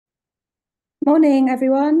Morning,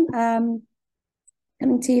 everyone.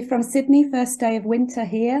 Coming to you from Sydney, first day of winter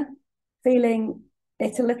here. Feeling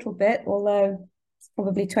it a little bit, although it's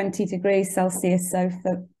probably 20 degrees Celsius. So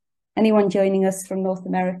for anyone joining us from North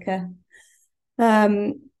America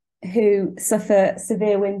who suffer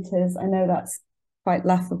severe winters, I know that's quite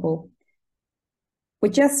laughable. We're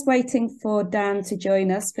just waiting for Dan to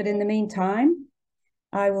join us, but in the meantime,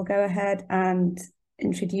 I will go ahead and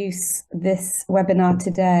introduce this webinar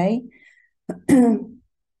today.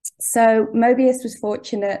 So Mobius was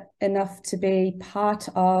fortunate enough to be part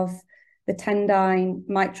of the Tendyne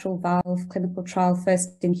mitral valve clinical trial,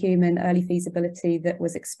 first in human early feasibility, that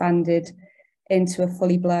was expanded into a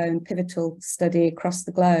fully blown pivotal study across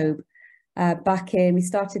the globe. We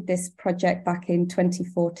started this project back in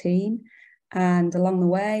 2014, and along the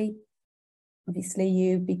way, obviously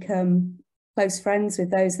you become close friends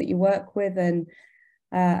with those that you work with, and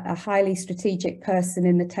a highly strategic person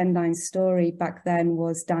in the Tendyne story back then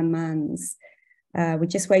was Dan Manns. We're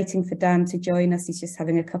just waiting for Dan to join us. He's just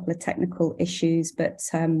having a couple of technical issues, but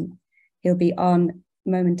he'll be on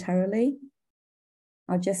momentarily.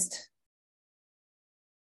 I'll just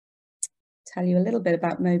tell you a little bit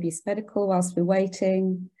about Mobius Medical whilst we're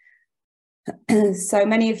waiting. So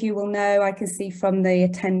many of you will know, I can see from the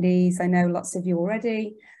attendees, I know lots of you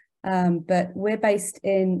already, but we're based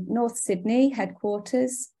in North Sydney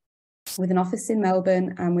headquarters, with an office in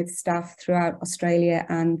Melbourne and with staff throughout Australia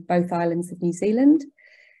and both islands of New Zealand.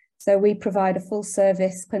 So we provide a full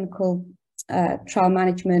service clinical trial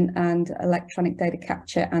management and electronic data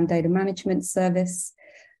capture and data management service.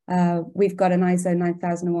 We've got an ISO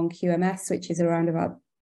 9001 QMS, which is around about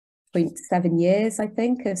 0.7 years, I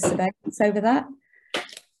think, of surveillance over that.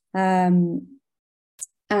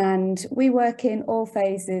 And we work in all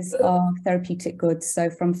phases of therapeutic goods. So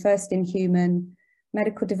from first in human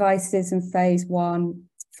medical devices and phase 1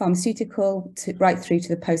 pharmaceutical right through to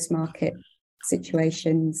the post-market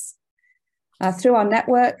situations. Through our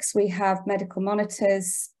networks, we have medical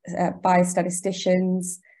monitors,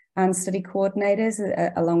 biostatisticians, and study coordinators,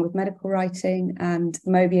 along with medical writing. And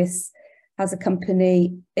Mobius has a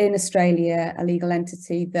company in Australia, a legal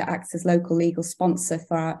entity that acts as local legal sponsor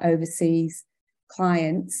for our overseas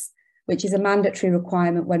clients, which is a mandatory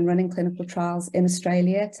requirement when running clinical trials in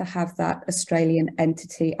Australia to have that Australian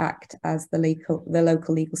entity act as the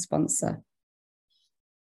local legal sponsor.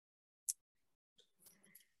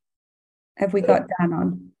 Have we got Dan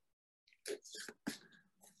on?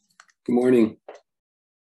 Good morning.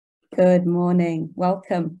 Good morning.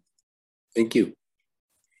 Welcome. Thank you.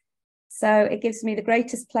 So it gives me the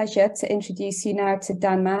greatest pleasure to introduce you now to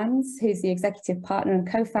Dan Manns, who's the executive partner and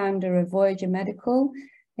co-founder of Voyager Medical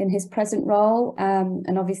in his present role.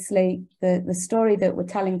 And obviously the story that we're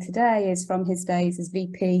telling today is from his days as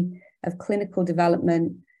VP of Clinical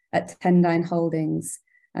Development at Tendyne Holdings.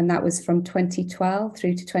 And that was from 2012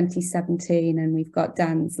 through to 2017. And we've got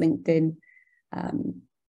Dan's LinkedIn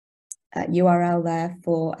URL there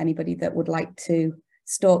for anybody that would like to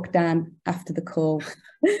stalk Dan after the call.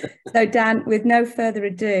 So Dan, with no further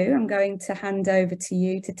ado, I'm going to hand over to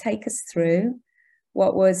you to take us through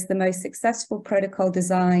what was the most successful protocol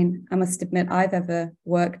design, I must admit, I've ever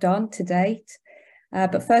worked on to date.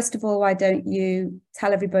 But first of all, why don't you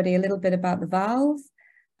tell everybody a little bit about the valve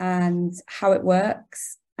and how it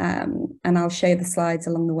works, and I'll show you the slides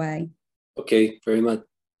along the way. Okay, very much.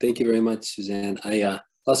 Thank you very much, Suzanne. I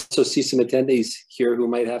also see some attendees here who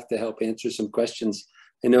might have to help answer some questions.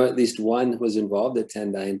 I know at least one was involved at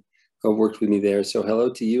Tendyne, who worked with me there. So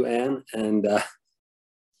hello to you, Anne, and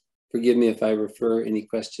forgive me if I refer any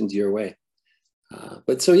questions your way.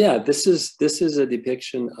 But so yeah, this is a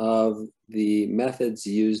depiction of the methods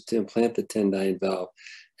used to implant the Tendyne valve.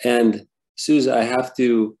 And Suze, I have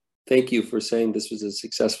to thank you for saying this was a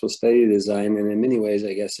successful study design, and in many ways,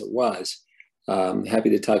 I guess it was.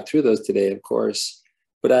 Happy to talk through those today, of course.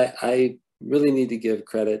 But I really need to give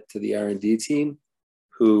credit to the R&D team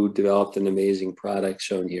who developed an amazing product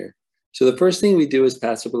shown here. So the first thing we do is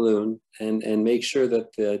pass a balloon and make sure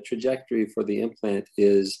that the trajectory for the implant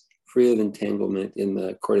is free of entanglement in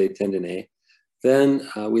the chordae tendineae. Then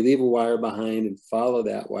we leave a wire behind and follow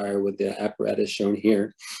that wire with the apparatus shown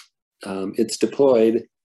here. It's deployed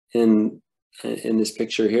in this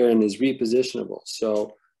picture here and is repositionable.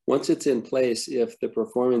 So once it's in place, if the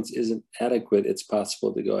performance isn't adequate, it's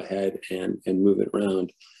possible to go ahead and move it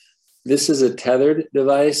around. This is a tethered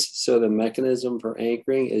device, so the mechanism for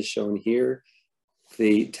anchoring is shown here.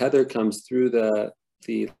 The tether comes through the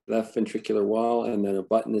left ventricular wall, and then a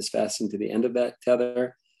button is fastened to the end of that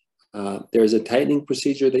tether. There's a tightening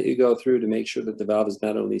procedure that you go through to make sure that the valve is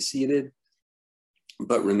not only seated,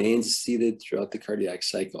 but remains seated throughout the cardiac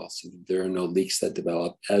cycle, so that there are no leaks that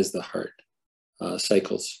develop as the heart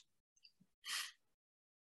cycles.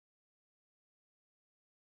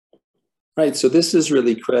 Right, so this is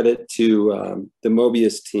really credit to the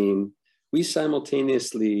Mobius team. We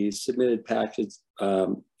simultaneously submitted package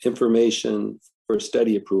information for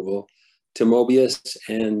study approval to Mobius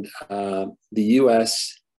and the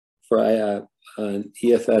US for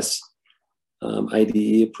EFS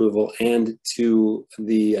IDE approval, and to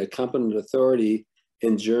the competent authority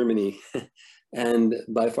in Germany. And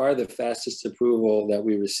by far the fastest approval that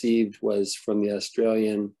we received was from the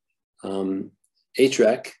Australian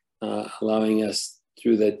HREC, allowing us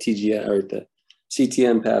through the TGM or the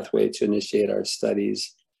CTM pathway to initiate our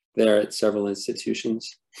studies there at several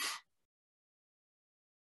institutions.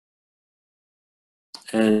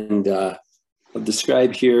 And I'll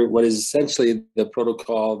describe here what is essentially the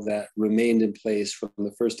protocol that remained in place from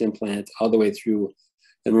the first implant all the way through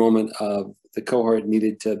enrollment of the cohort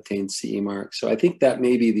needed to obtain CE mark. So I think that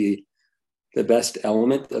may be the best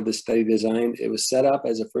element of the study design. It was set up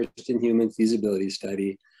as a first-in-human feasibility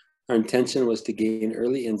study. Our intention was to gain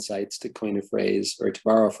early insights, to coin a phrase, or to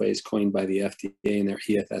borrow a phrase coined by the FDA in their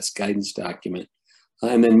EFS guidance document,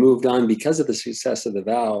 and then moved on, because of the success of the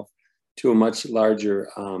valve, to a much larger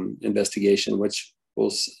investigation, which we'll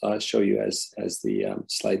show you as the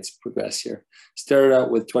slides progress here. Started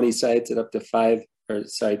out with 20 sites at up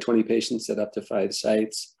to 20 patients at up to 5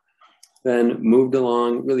 sites. Then moved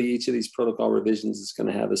along, really each of these protocol revisions is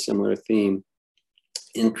going to have a similar theme: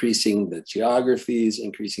 increasing the geographies,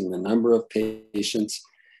 increasing the number of patients,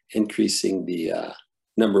 increasing the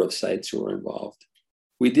number of sites who were involved.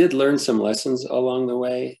 We did learn some lessons along the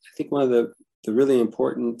way. I think one of the really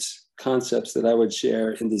important concepts that I would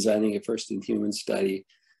share in designing a first-in-human study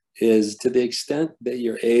is, to the extent that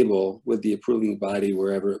you're able, with the approving body,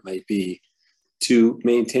 wherever it might be, to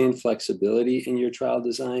maintain flexibility in your trial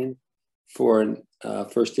design for a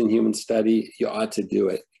first-in-human study, you ought to do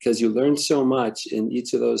it, because you learn so much in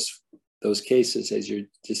each of those cases as you're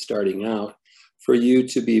just starting out. For you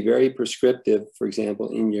to be very prescriptive, for example,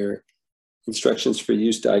 in your instructions for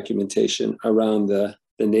use documentation around the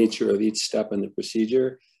nature of each step in the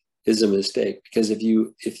procedure is a mistake, because if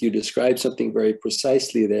you describe something very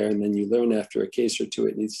precisely there, and then you learn after a case or two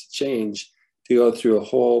it needs to change, to go through a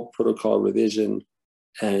whole protocol revision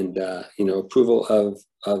and approval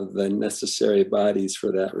of the necessary bodies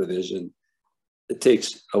for that revision, it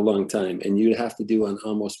takes a long time, and you'd have to do one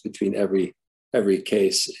almost between every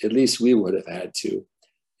case. At least we would have had to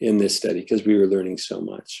in this study, because we were learning so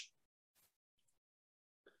much.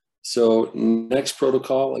 So next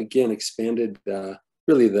protocol, again, expanded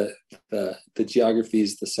really the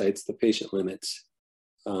geographies, the sites, the patient limits,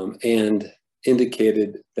 and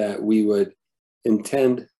indicated that we would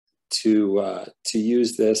intend to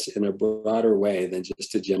use this in a broader way than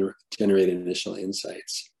just to generate initial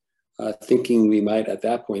insights. Thinking we might at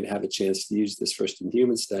that point have a chance to use this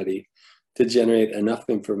first-in-human study to generate enough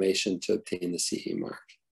information to obtain the CE mark.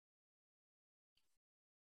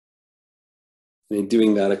 And in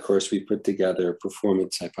doing that, of course, we put together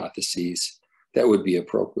performance hypotheses that would be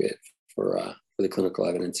appropriate for the clinical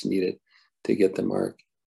evidence needed to get the mark.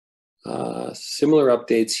 Similar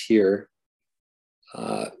updates here.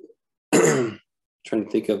 Trying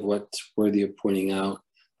to think of what's worthy of pointing out.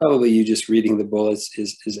 Probably you just reading the bullets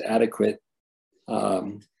is adequate.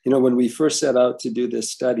 When we first set out to do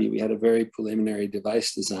this study, we had a very preliminary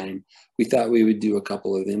device design. We thought we would do a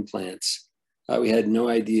couple of implants. We had no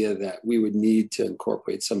idea that we would need to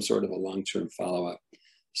incorporate some sort of a long-term follow-up.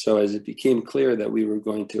 So as it became clear that we were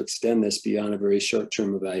going to extend this beyond a very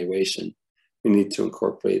short-term evaluation, we need to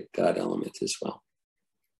incorporate that element as well.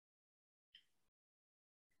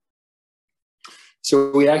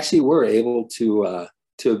 So we actually were able to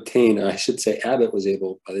obtain, or I should say Abbott was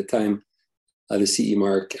able, by the time the CE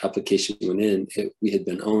mark application went in, we had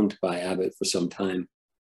been owned by Abbott for some time.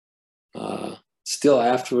 Still,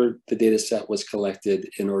 after the data set was collected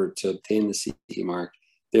in order to obtain the CE mark,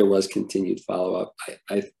 there was continued follow-up.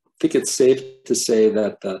 I think it's safe to say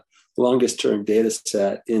that the longest term data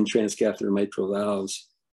set in transcatheter mitral valves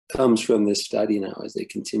comes from this study now as they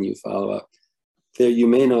continue follow-up. There, you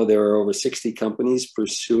may know there are over 60 companies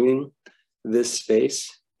pursuing this space.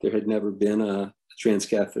 There had never been a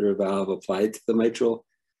transcatheter valve applied to the mitral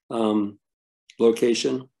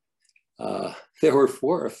location. There were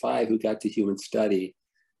 4 or 5 who got to human study,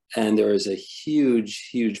 and there was a huge,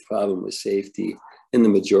 huge problem with safety in the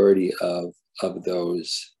majority of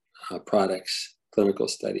those products, clinical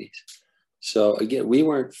studies. So again, we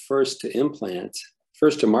weren't first to implant,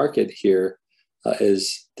 first to market here,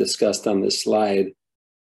 as discussed on this slide.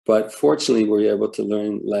 But fortunately, we were able to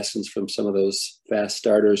learn lessons from some of those fast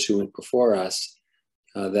starters who went before us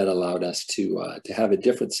that allowed us to have a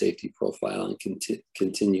different safety profile and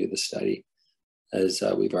continue the study, as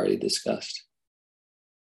we've already discussed.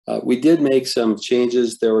 We did make some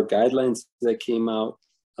changes. There were guidelines that came out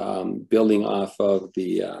building off of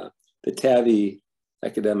the TAVI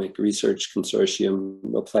Academic Research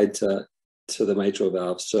Consortium applied to the mitral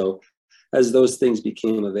valve. So as those things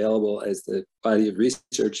became available, as the body of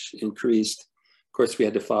research increased, of course, we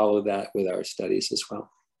had to follow that with our studies as well.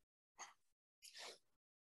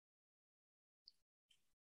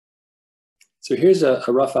 So here's a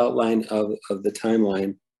rough outline of the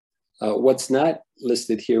timeline. What's not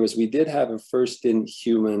listed here was we did have a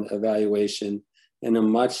first-in-human evaluation in a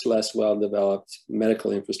much less well-developed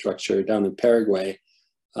medical infrastructure down in Paraguay,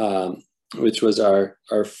 which was our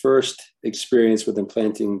first experience with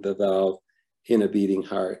implanting the valve in a beating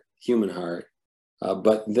heart, human heart.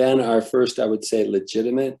 But then our first, I would say,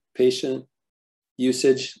 legitimate patient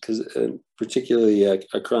usage, because particularly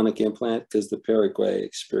a chronic implant, because the Paraguay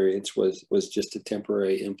experience was just a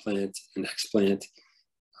temporary implant, an explant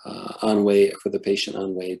on way for the patient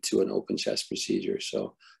on way to an open chest procedure.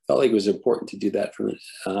 So felt like it was important to do that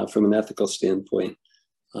from an ethical standpoint,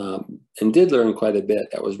 and did learn quite a bit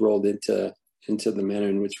that was rolled into the manner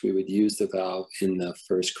in which we would use the valve in the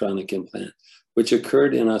first chronic implant, which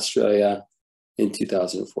occurred in Australia in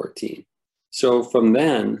 2014. So from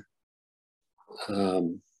then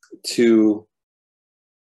to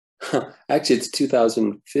actually it's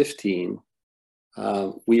 2015,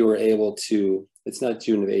 we were able to, it's not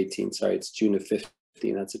June of 18, sorry, it's June of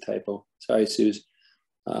 15, that's a typo. Sorry, Suze.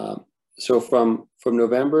 So from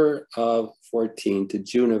November of 14 to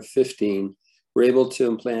June of 15, we're able to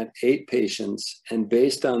implant 8 patients. And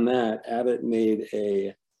based on that, Abbott made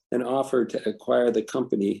an offer to acquire the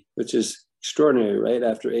company, which is extraordinary, right?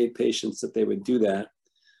 After 8 patients that they would do that.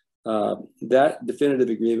 That definitive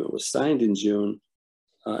agreement was signed in June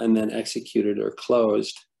and then executed or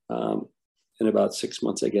closed in about 6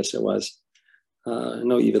 months, I guess it was.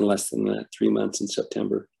 No, even less than that, 3 months in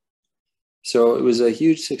September. So it was a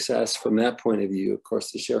huge success from that point of view. Of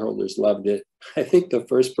course, the shareholders loved it. I think the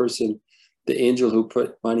first person, the angel who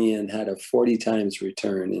put money in, had a 40 times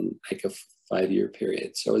return in like a 5-year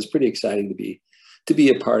period. So it was pretty exciting to be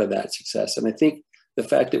a part of that success. And I think the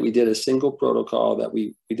fact that we did a single protocol, that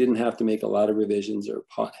we didn't have to make a lot of revisions or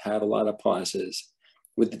have a lot of pauses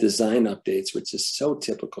with the design updates, which is so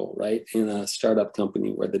typical, right, in a startup company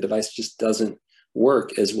where the device just doesn't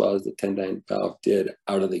work as well as the Tendyne valve did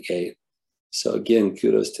out of the gate. So again,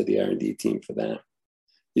 kudos to the R&D team for that.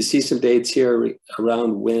 You see some dates here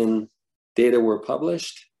around when data were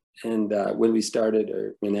published and when we started,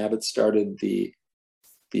 or when Abbott started the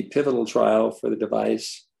pivotal trial for the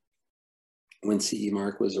device, when CE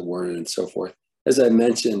mark was awarded, and so forth. As I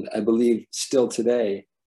mentioned, I believe still today,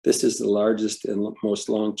 this is the largest and most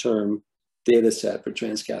long-term data set for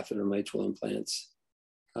transcatheter mitral implants.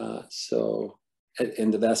 And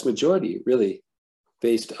the vast majority really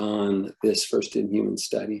based on this first-in-human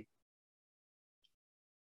study.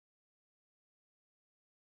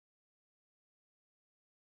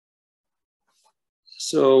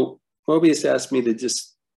 So Mobius asked me to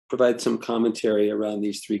just provide some commentary around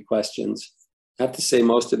these 3 questions. I have to say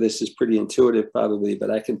most of this is pretty intuitive probably, but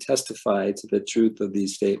I can testify to the truth of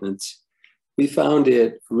these statements. We found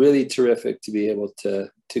it really terrific to be able to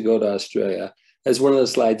go to Australia. As one of the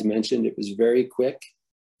slides mentioned, it was very quick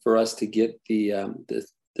for us to get the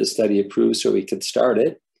study approved so we could start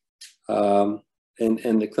it. And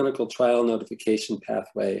the clinical trial notification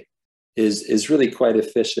pathway is really quite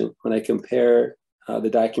efficient. When I compare the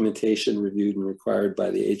documentation reviewed and required by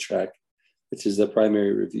the HRAC, which is the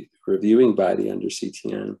primary reviewing body under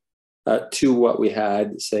CTN, to what we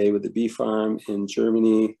had, say, with the BfArM in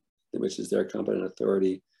Germany, which is their competent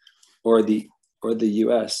authority, or the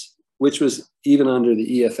US, which was even under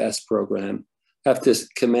the EFS program. I have to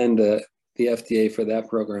commend the FDA for that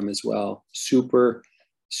program as well. Super,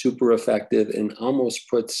 super effective, and almost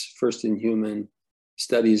puts first-in-human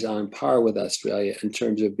studies on par with Australia in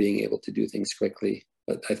terms of being able to do things quickly.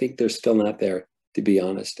 But I think they're still not there, to be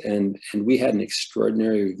honest. And we had an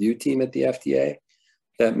extraordinary review team at the FDA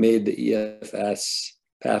that made the EFS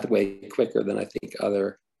pathway quicker than I think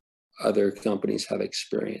other companies have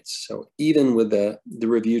experienced. So even with the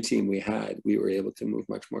review team we had, we were able to move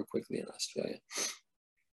much more quickly in Australia.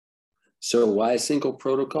 So why a single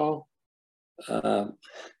protocol?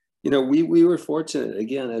 We were fortunate,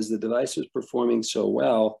 again, as the device was performing so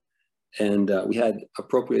well, and we had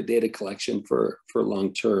appropriate data collection for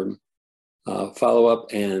long-term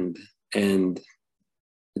follow-up and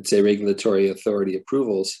let's say, regulatory authority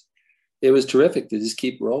approvals, it was terrific to just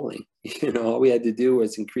keep rolling. You know, all we had to do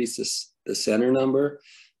was increase the center number,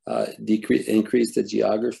 increase the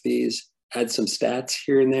geographies, add some stats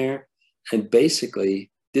here and there, and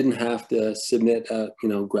basically didn't have to submit a, you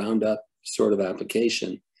know, ground up sort of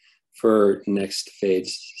application for next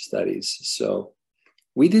phase studies. So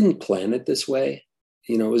we didn't plan it this way.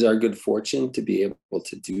 You know, it was our good fortune to be able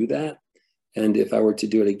to do that. And if I were to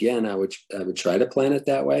do it again, I would try to plan it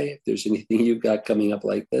that way. If there's anything you've got coming up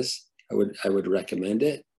like this, I would recommend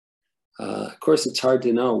it. Of course, it's hard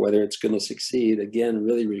to know whether it's going to succeed. Again,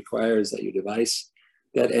 really requires that your device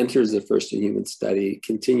that enters the first in human study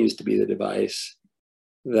continues to be the device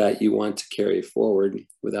that you want to carry forward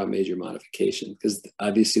without major modification, because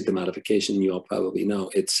obviously the modification, you all probably know,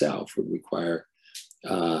 itself would require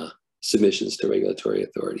submissions to regulatory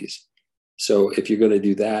authorities. So if you're going to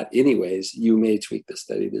do that anyways, you may tweak the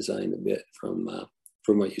study design a bit from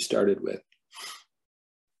what you started with.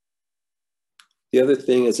 The other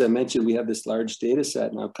thing, as I mentioned, we have this large data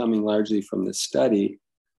set now coming largely from this study.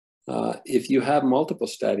 If you have multiple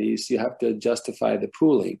studies, you have to justify the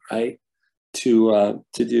pooling, right? To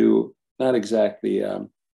do not exactly a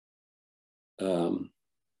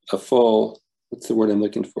full, what's the word I'm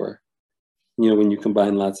looking for? You know, when you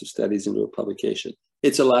combine lots of studies into a publication.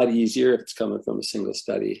 It's a lot easier if it's coming from a single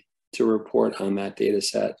study to report on that data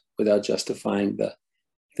set without justifying the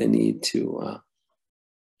need to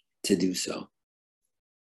do so.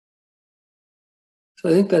 So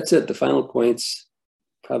I think that's it. The final points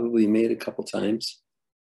probably made a couple times.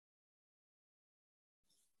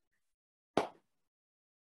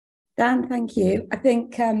 Dan, thank you. I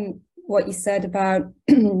think what you said about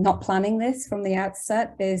not planning this from the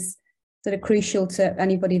outset is sort of crucial to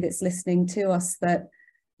anybody that's listening to us, that,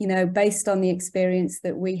 you know, based on the experience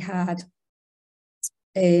that we had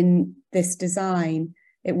in this design,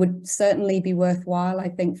 it would certainly be worthwhile, I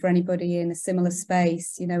think, for anybody in a similar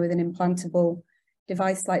space, you know, with an implantable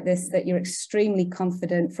device like this, that you're extremely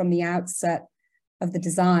confident from the outset of the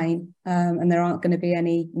design, and there aren't going to be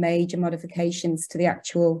any major modifications to the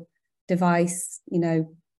actual device, you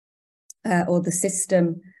know, or the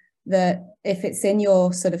system, that if it's in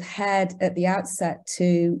your sort of head at the outset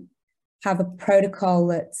to have a protocol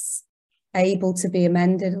that's able to be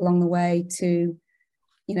amended along the way to,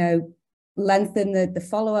 you know, lengthen the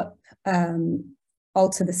follow-up,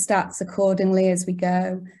 alter the stats accordingly as we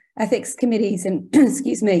go. Ethics committees in,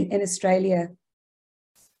 excuse me, in Australia,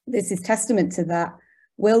 this is testament to that.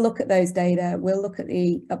 We'll look at those data, we'll look at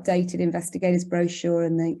the updated investigators brochure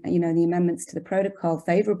and the, you know, the amendments to the protocol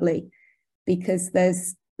favorably, because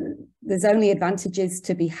there's only advantages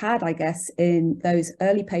to be had, I guess, in those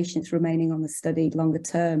early patients remaining on the study longer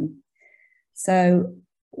term. So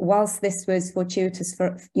whilst this was fortuitous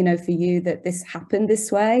for, you know, for you that this happened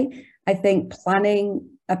this way, I think planning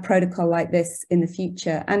a protocol like this in the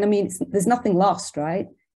future, and I mean, there's nothing lost, right?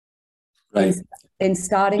 Right. In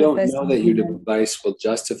starting, you don't know that your device will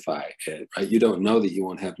justify it, right? You don't know that you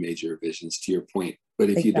won't have major revisions, to your point. But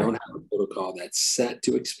if you don't have a protocol that's set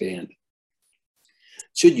to expand,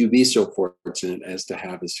 should you be so fortunate as to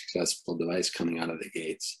have a successful device coming out of the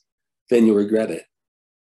gates, then you'll regret it.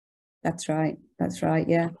 That's right. That's right.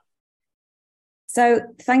 Yeah. So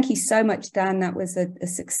thank you so much, Dan. That was a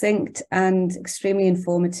succinct and extremely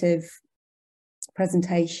informative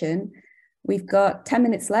presentation. We've got 10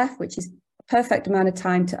 minutes left, which is a perfect amount of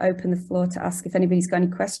time to open the floor to ask if anybody's got any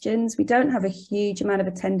questions. We don't have a huge amount of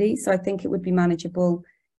attendees, so I think it would be manageable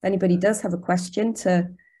if anybody does have a question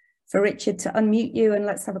for Richard to unmute you and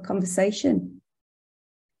let's have a conversation.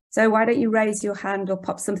 So why don't you raise your hand or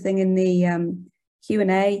pop something in the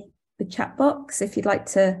Q&A, the chat box, if you'd like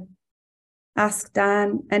to ask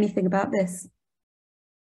Dan anything about this.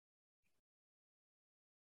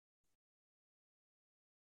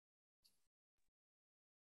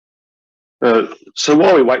 So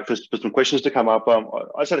while we wait for some questions to come up, I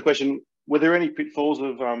just had a question. Were there any pitfalls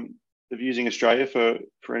of using Australia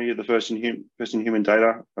for any of the first in human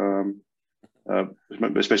data,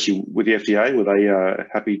 especially with the FDA? Were they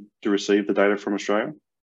happy to receive the data from Australia?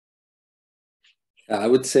 I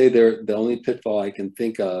would say the only pitfall I can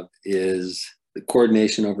think of is the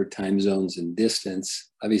coordination over time zones and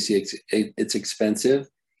distance. Obviously, it's expensive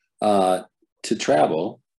to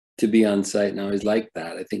travel, to be on site, and I always like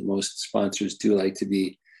that. I think most sponsors do like to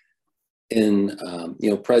be in,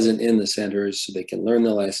 present in the centers so they can learn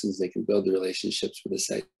the lessons, they can build the relationships with the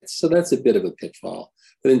sites. So that's a bit of a pitfall.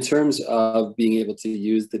 But in terms of being able to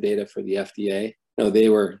use the data for the FDA, no, they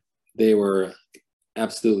were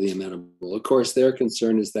absolutely amenable. Of course, their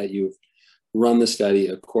concern is that you've run the study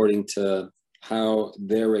according to how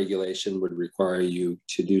their regulation would require you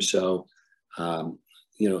to do so,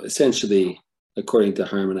 essentially according to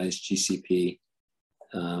harmonized GCP.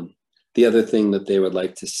 The other thing that they would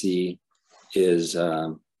like to see is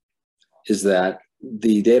that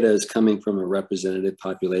the data is coming from a representative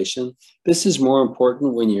population. This is more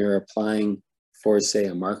important when you're applying for, say,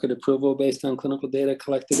 a market approval based on clinical data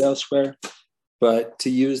collected elsewhere. But to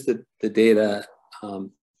use the data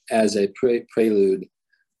as a prelude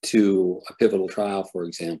to a pivotal trial, for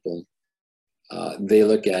example, they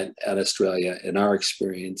look at Australia, in our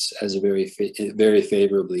experience, as a very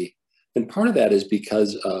favorably. And part of that is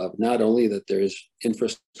because of not only that there's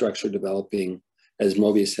infrastructure developing, as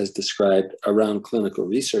Mobius has described, around clinical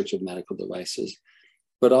research of medical devices,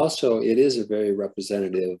 but also it is a very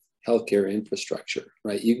representative healthcare infrastructure,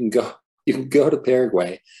 right? You can go to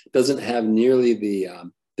Paraguay, doesn't have nearly the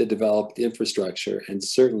developed infrastructure, and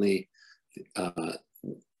certainly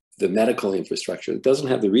the medical infrastructure. It doesn't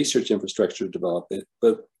have the research infrastructure developed,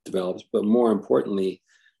 but more importantly,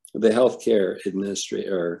 the healthcare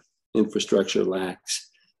infrastructure lacks.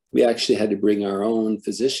 We actually had to bring our own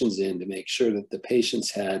physicians in to make sure that the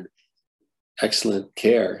patients had excellent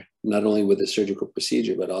care, not only with the surgical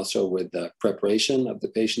procedure, but also with the preparation of the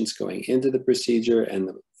patients going into the procedure and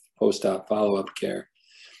the post-op follow-up care.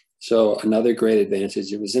 So another great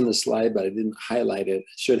advantage, it was in the slide, but I didn't highlight it,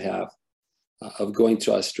 should have, of going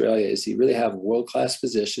to Australia, is you really have world-class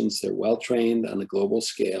physicians. They're well-trained on a global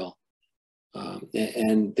scale,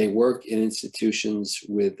 and they work in institutions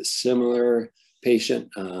with similar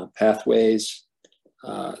patient pathways.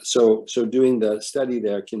 So doing the study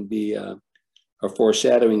there can be a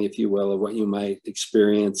foreshadowing, if you will, of what you might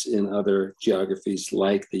experience in other geographies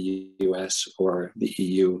like the US or the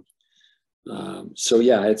EU. So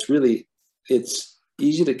yeah, it's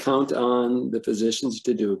easy to count on the physicians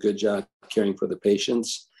to do a good job caring for the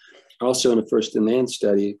patients. Also in a first-in-man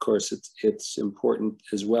study, of course, it's important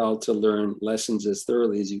as well to learn lessons as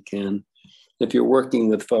thoroughly as you can. If you're working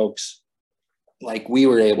with folks like we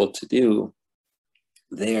were able to do,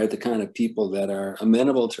 they are the kind of people that are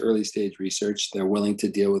amenable to early stage research. They're willing to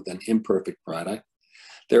deal with an imperfect product.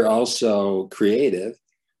 They're also creative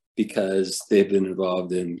because they've been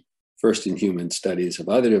involved in first-in-human studies of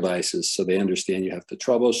other devices, so they understand you have to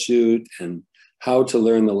troubleshoot and how to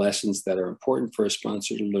learn the lessons that are important for a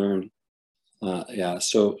sponsor to learn.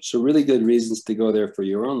 So really good reasons to go there for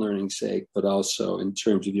your own learning's sake, but also in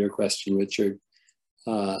terms of your question, Richard,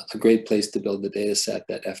 a great place to build the data set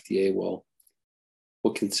that FDA will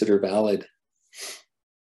consider valid.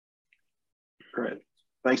 Great.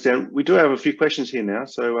 Thanks, Dan. We do have a few questions here now.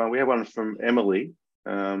 So we have one from Emily.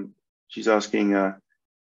 She's asking,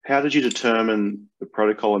 how did you determine the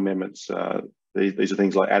protocol amendments? These are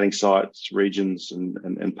things like adding sites, regions,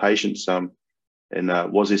 and patients. And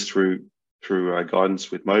was this through guidance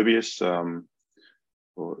with Mobius?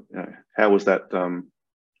 Or how was that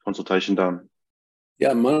consultation done?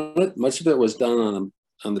 Yeah, much of it was done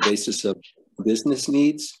on the basis of business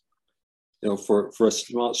needs. For a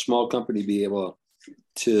small company to be able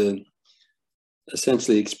to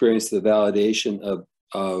essentially experience the validation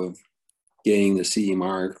of gaining the CE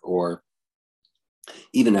mark or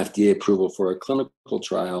even FDA approval for a clinical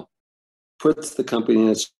trial puts the company in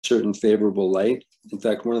a certain favorable light. In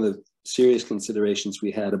fact, one of the serious considerations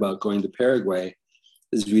we had about going to Paraguay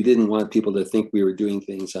is we didn't want people to think we were doing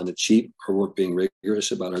things on the cheap or weren't being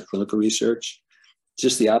rigorous about our clinical research.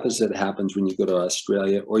 Just the opposite happens when you go to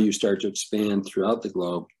Australia or you start to expand throughout the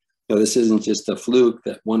globe. This isn't just a fluke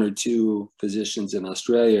that one or two physicians in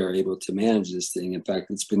Australia are able to manage this thing. In fact,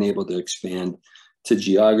 it's been able to expand to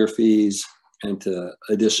geographies and to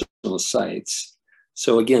additional sites.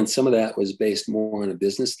 So again, some of that was based more on a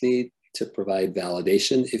business need to provide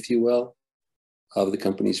validation, if you will, of the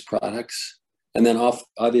company's products. And then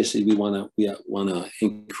obviously we want to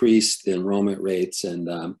increase the enrollment rates and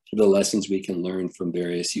the lessons we can learn from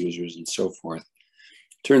various users and so forth.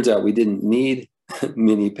 Turns out we didn't need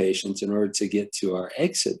many patients in order to get to our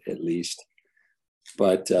exit, at least.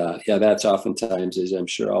 But yeah, that's oftentimes, as I'm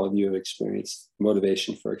sure all of you have experienced,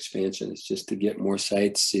 motivation for expansion is just to get more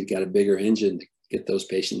sites. So you've got a bigger engine to get those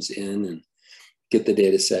patients in and get the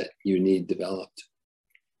data set you need developed.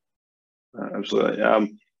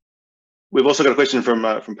 Absolutely. We've also got a question from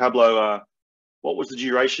Pablo. What was the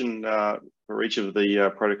duration for each of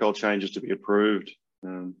the protocol changes to be approved?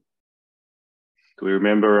 Do we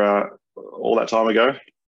remember all that time ago?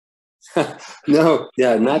 No,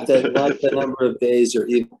 yeah, not the number of days, or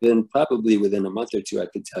even probably within a month or two, I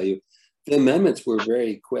could tell you. The amendments were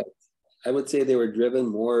very quick. I would say they were driven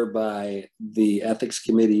more by the ethics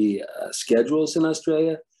committee schedules in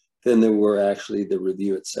Australia than they were actually the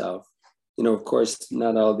review itself. of course,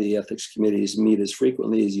 not all the ethics committees meet as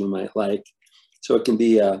frequently as you might like. So it can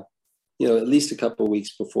be, at least a couple of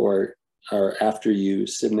weeks before or after you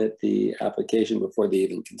submit the application before they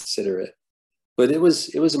even consider it. But it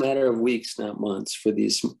was a matter of weeks, not months, for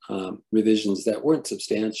these revisions that weren't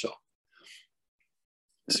substantial.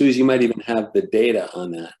 Suze, you might even have the data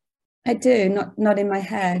on that. I do, not in my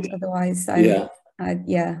head. Otherwise, I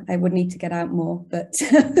would need to get out more. But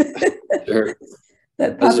sure.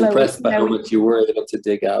 But I was impressed by how much you were able to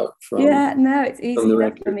dig out from. Yeah, no, it's easy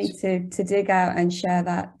for me to dig out and share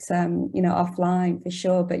that, offline for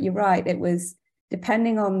sure. But you're right; it was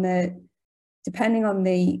depending on the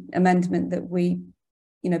amendment that we,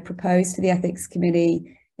 proposed to the ethics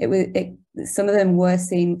committee. Some of them were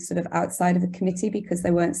seen sort of outside of the committee because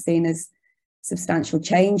they weren't seen as substantial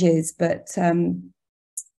changes. But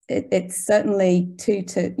it's certainly 2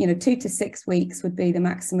 to 6 weeks would be the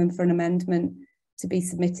maximum for an amendment to be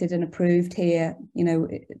submitted and approved here,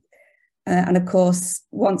 and of course,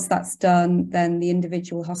 once that's done, then the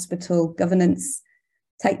individual hospital governance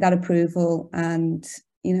take that approval and,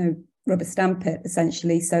 rubber stamp it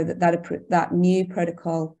essentially, so that new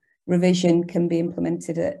protocol revision can be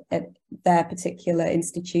implemented at their particular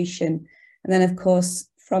institution. And then, of course,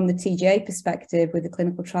 from the TGA perspective, with the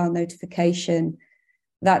clinical trial notification,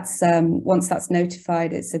 that's once that's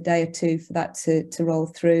notified, it's a day or two for that to roll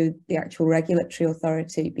through the actual regulatory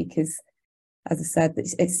authority, because, as I said,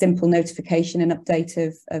 it's simple notification and update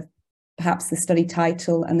of perhaps the study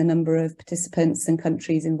title and the number of participants and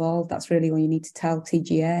countries involved. That's really all you need to tell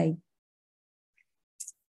TGA.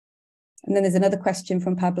 And then there's another question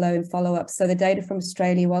from Pablo in follow-up. So the data from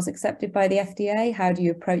Australia was accepted by the FDA. How do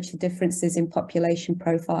you approach the differences in population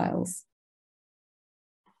profiles?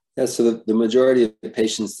 Yeah, so the majority of the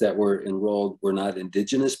patients that were enrolled were not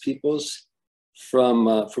Indigenous peoples from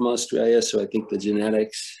Australia. So I think the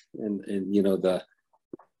genetics and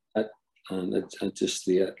just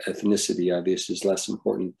the ethnicity obviously is less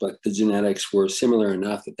important, but the genetics were similar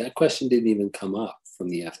enough that question didn't even come up from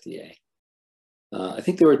the FDA. I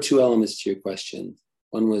think there were 2 elements to your question.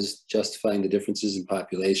 One was justifying the differences in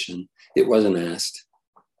population. It wasn't asked.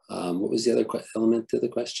 What was the other element to the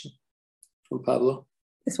question from Pablo?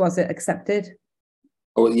 Was it accepted?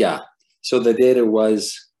 Oh yeah. So the data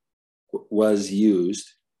was used,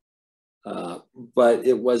 but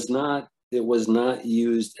it was not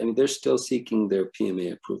used. I mean, they're still seeking their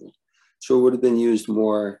PMA approval. So it would have been used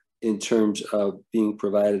more in terms of being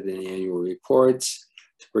provided in annual reports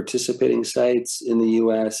to participating sites in the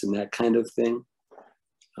US and that kind of thing.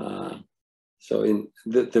 So in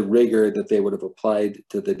the rigor that they would have applied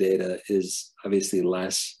to the data is obviously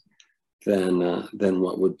less than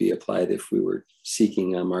what would be applied if we were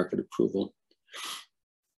seeking a market approval.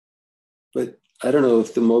 But I don't know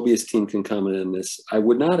if the Mobius team can comment on this. I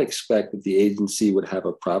would not expect that the agency would have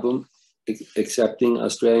a problem accepting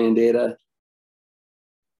Australian data.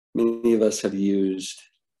 Many of us have used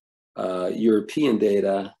European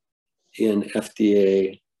data in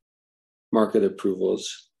FDA market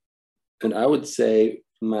approvals. And I would say,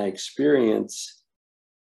 from my experience,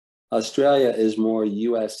 Australia is more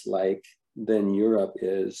US-like than Europe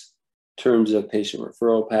is in terms of patient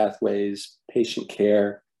referral pathways, patient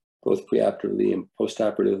care, both preoperatively and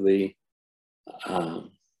postoperatively. I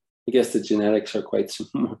guess the genetics are quite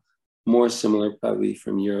more similar probably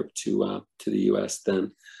from Europe to the US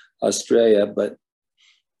than Australia. But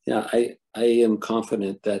yeah, I am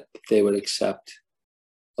confident that they would accept,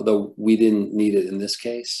 although we didn't need it in this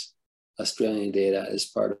case, Australian data as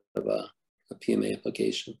part of a PMA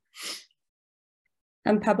application.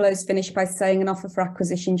 And Pablo's finished by saying an offer for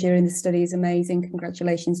acquisition during the study is amazing.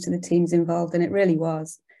 Congratulations to the teams involved. And it really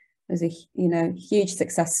was. It was a huge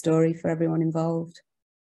success story for everyone involved.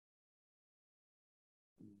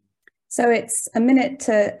 So it's a minute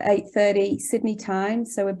to 8:30 Sydney time.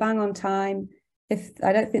 So we're bang on time.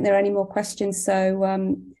 I don't think there are any more questions. So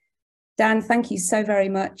Dan, thank you so very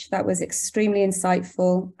much. That was extremely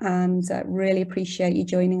insightful, and really appreciate you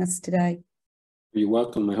joining us today. You're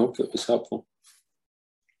welcome. I hope it was helpful.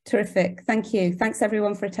 Terrific. Thank you. Thanks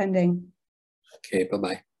everyone for attending. Okay,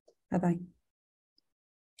 bye-bye. Bye-bye.